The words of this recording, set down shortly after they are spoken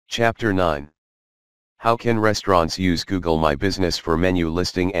Chapter 9. How can restaurants use Google My Business for menu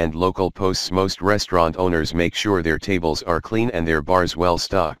listing and local posts? Most restaurant owners make sure their tables are clean and their bars well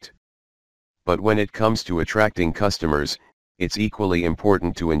stocked. But when it comes to attracting customers, it's equally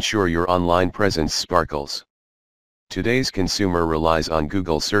important to ensure your online presence sparkles. Today's consumer relies on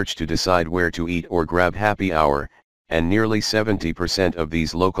Google search to decide where to eat or grab happy hour, and nearly 70% of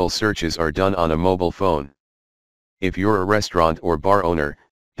these local searches are done on a mobile phone. If you're a restaurant or bar owner,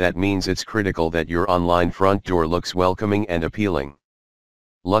 that means it's critical that your online front door looks welcoming and appealing.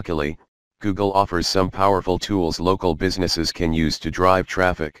 Luckily, Google offers some powerful tools local businesses can use to drive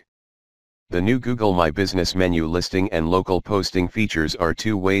traffic. The new Google My Business menu listing and local posting features are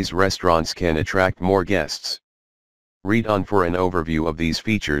two ways restaurants can attract more guests. Read on for an overview of these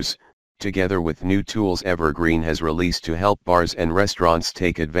features, together with new tools Evergreen has released to help bars and restaurants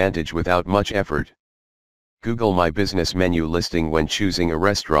take advantage without much effort. Google My Business menu listing. When choosing a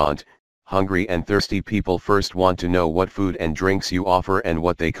restaurant, hungry and thirsty people first want to know what food and drinks you offer and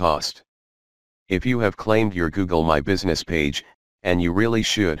what they cost. If you have claimed your Google My Business page, and you really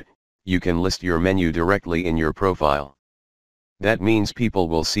should, you can list your menu directly in your profile. That means people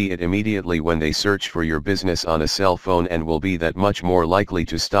will see it immediately when they search for your business on a cell phone and will be that much more likely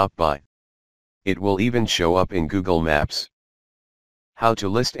to stop by. It will even show up in Google Maps. How to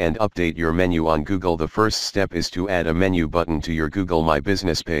list and update your menu on Google. The first step is to add a menu button to your Google My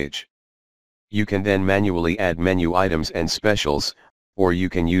Business page. You can then manually add menu items and specials, or you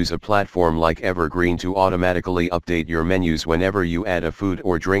can use a platform like Evergreen to automatically update your menus whenever you add a food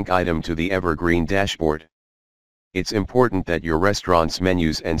or drink item to the Evergreen dashboard. It's important that your restaurant's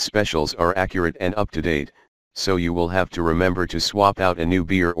menus and specials are accurate and up to date, so you will have to remember to swap out a new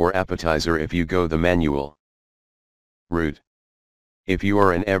beer or appetizer if you go the manual route. If you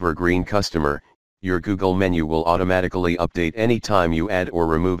are an Evergreen customer, your Google menu will automatically update anytime you add or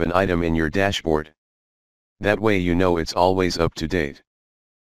remove an item in your dashboard. That way you know it's always up to date.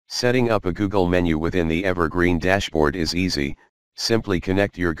 Setting up a Google menu within the Evergreen dashboard is easy. Simply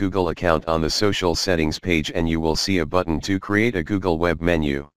connect your Google account on the social settings page and you will see a button to create a Google web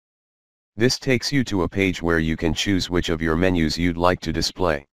menu. This takes you to a page where you can choose which of your menus you'd like to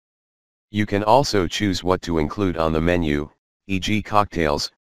display. You can also choose what to include on the menu, e.g. cocktails,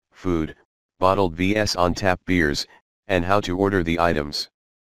 food, bottled vs on-tap beers, and how to order the items.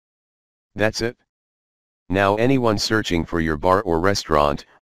 That's it. Now anyone searching for your bar or restaurant,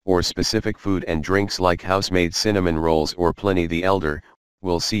 or specific food and drinks like house-made cinnamon rolls or Pliny the Elder,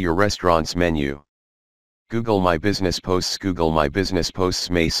 will see your restaurant's menu. Google My Business posts. Google My Business posts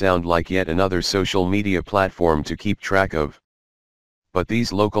may sound like yet another social media platform to keep track of. But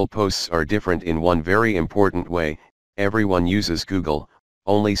these local posts are different in one very important way. Everyone uses Google,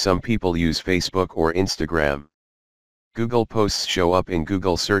 only some people use Facebook or Instagram. Google posts show up in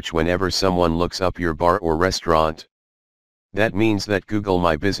Google search whenever someone looks up your bar or restaurant. That means that Google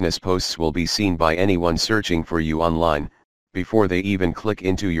My Business posts will be seen by anyone searching for you online, before they even click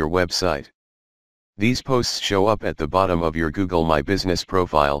into your website. These posts show up at the bottom of your Google My Business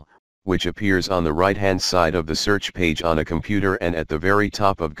profile, which appears on the right-hand side of the search page on a computer and at the very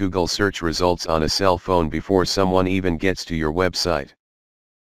top of Google search results on a cell phone before someone even gets to your website.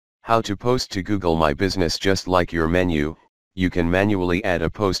 How to post to Google My Business. Just like your menu, you can manually add a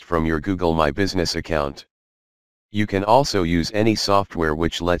post from your Google My Business account. You can also use any software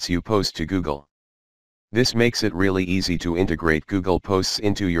which lets you post to Google. This makes it really easy to integrate Google Posts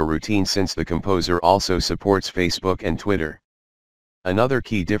into your routine since the Composer also supports Facebook and Twitter. Another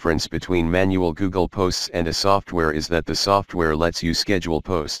key difference between manual Google Posts and a software is that the software lets you schedule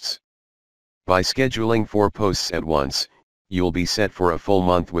posts. By scheduling 4 posts at once, you'll be set for a full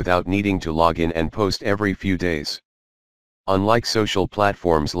month without needing to log in and post every few days. Unlike social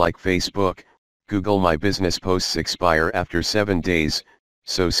platforms like Facebook, Google My Business posts expire after 7 days,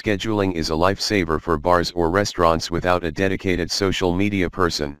 so scheduling is a lifesaver for bars or restaurants without a dedicated social media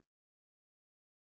person.